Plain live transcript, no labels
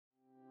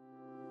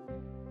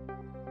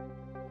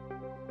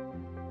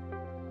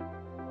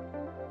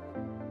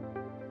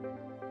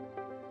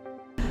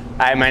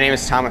Hi, my name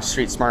is Thomas,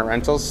 Street Smart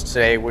Rentals.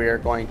 Today we are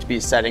going to be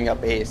setting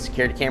up a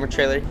security camera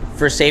trailer.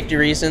 For safety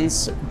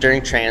reasons,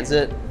 during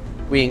transit,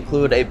 we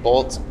include a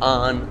bolt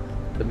on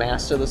the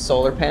mast of the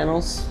solar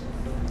panels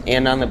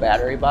and on the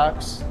battery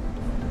box.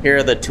 Here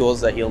are the tools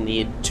that you'll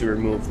need to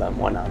remove them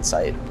when on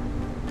site.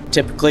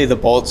 Typically the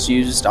bolts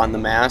used on the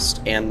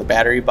mast and the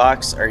battery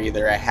box are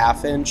either a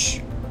 1/2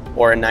 inch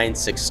or a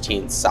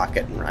 9/16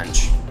 socket and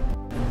wrench.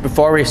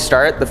 Before we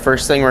start, the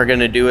first thing we're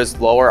gonna do is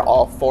lower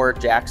all 4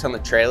 jacks on the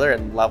trailer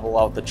and level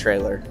out the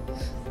trailer.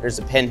 There's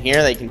a pin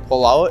here that you can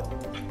pull out,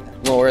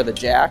 lower the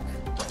jack,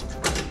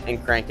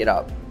 and crank it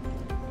up.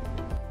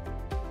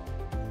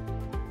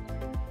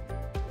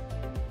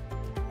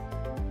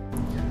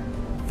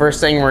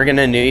 First thing we're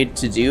gonna need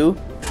to do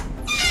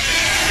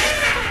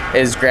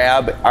is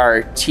grab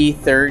our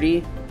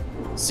T30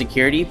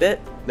 security bit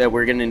that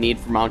we're gonna need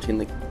for mounting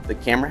the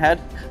camera head.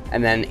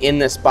 And then in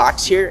this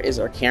box here is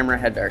our camera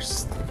head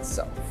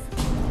itself.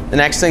 The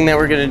next thing that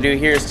we're gonna do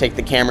here is take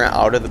the camera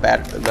out of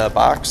the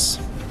box.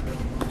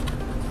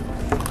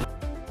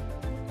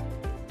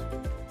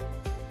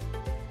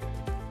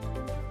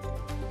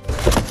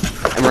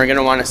 And we're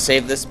gonna wanna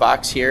save this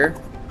box here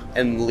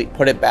and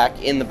put it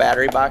back in the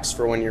battery box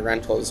for when your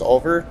rental is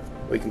over.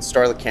 We can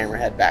store the camera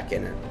head back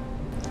in it.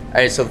 All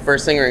right, so the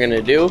first thing we're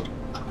gonna do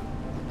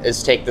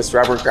is take this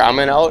rubber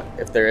grommet out,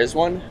 if there is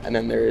one, and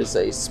then there is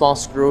a small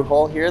screw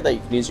hole here that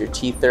you can use your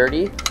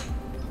T30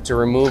 to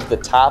remove the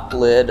top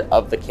lid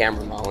of the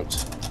camera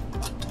mount.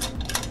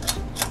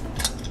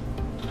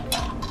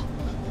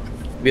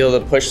 Be able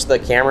to push the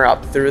camera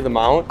up through the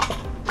mount,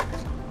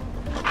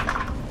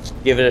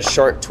 give it a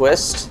short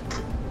twist,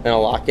 and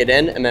I'll lock it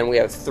in, and then we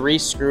have 3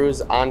 screws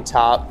on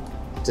top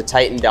to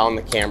tighten down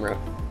the camera.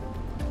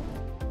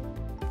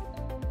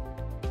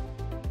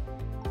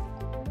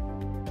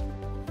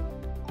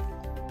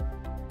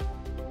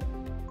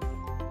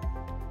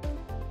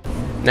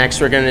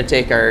 Next, we're going to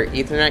take our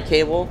Ethernet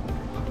cable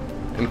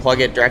and plug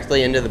it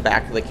directly into the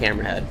back of the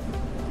camera head.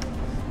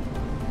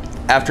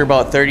 After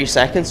about 30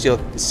 seconds,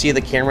 you'll see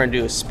the camera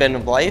do a spin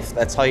of life.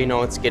 That's how you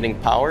know it's getting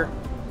power.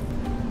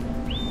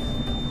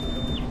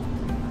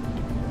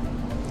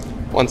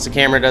 Once the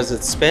camera does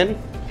its spin,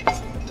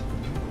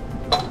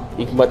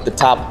 you can put the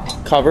top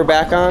cover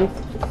back on.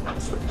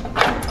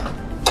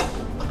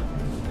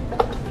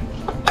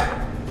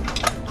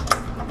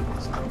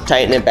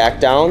 Tighten it back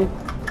down.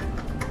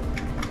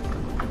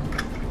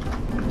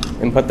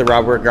 And put the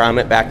rubber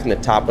grommet back in the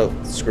top of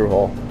the screw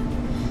hole.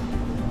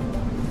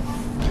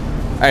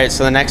 All right,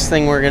 so the next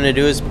thing we're gonna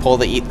do is pull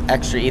the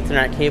extra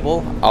Ethernet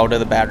cable out of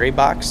the battery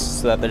box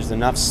so that there's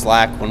enough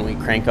slack when we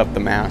crank up the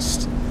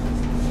mast.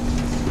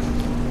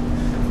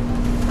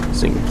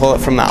 So you can pull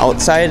it from the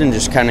outside and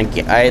just kind of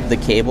guide the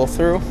cable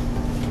through.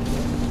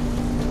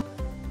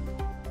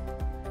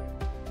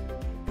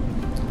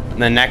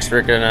 And then next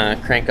we're gonna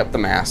crank up the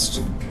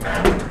mast.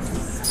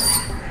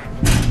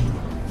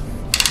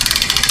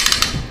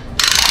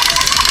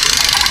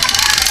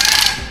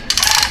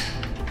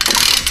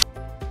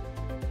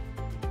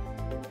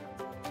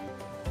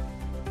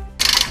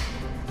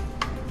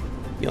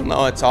 You'll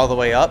know it's all the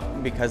way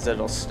up because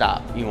it'll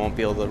stop. You won't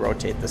be able to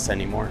rotate this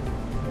anymore.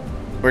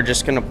 We're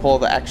just gonna pull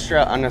the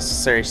extra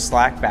unnecessary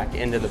slack back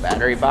into the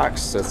battery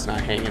box so it's not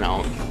hanging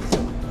out.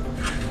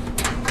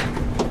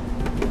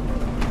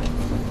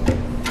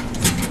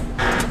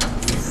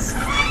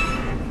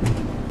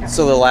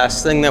 So the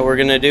last thing that we're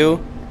gonna do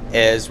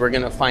is we're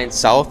gonna find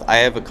south. I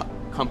have a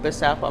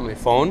compass app on my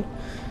phone.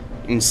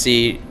 You can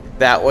see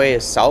that way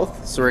is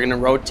south. So we're gonna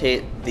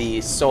rotate the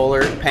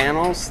solar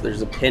panels.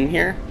 There's a pin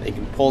here that you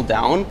can pull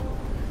down,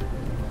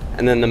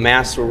 and then the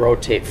mast will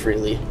rotate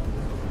freely.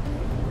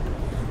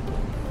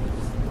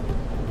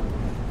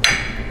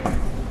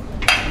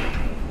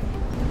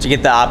 To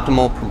get the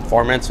optimal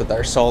performance with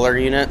our solar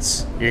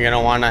units, you're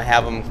gonna wanna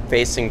have them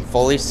facing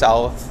fully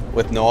south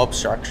with no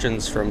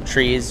obstructions from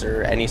trees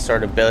or any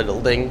sort of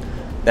building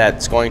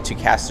that's going to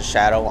cast a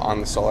shadow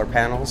on the solar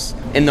panels.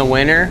 In the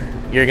winter,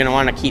 you're gonna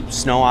wanna keep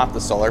snow off the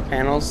solar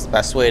panels. The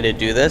best way to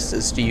do this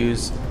is to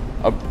use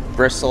a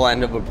bristle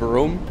end of a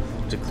broom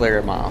to clear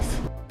them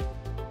off.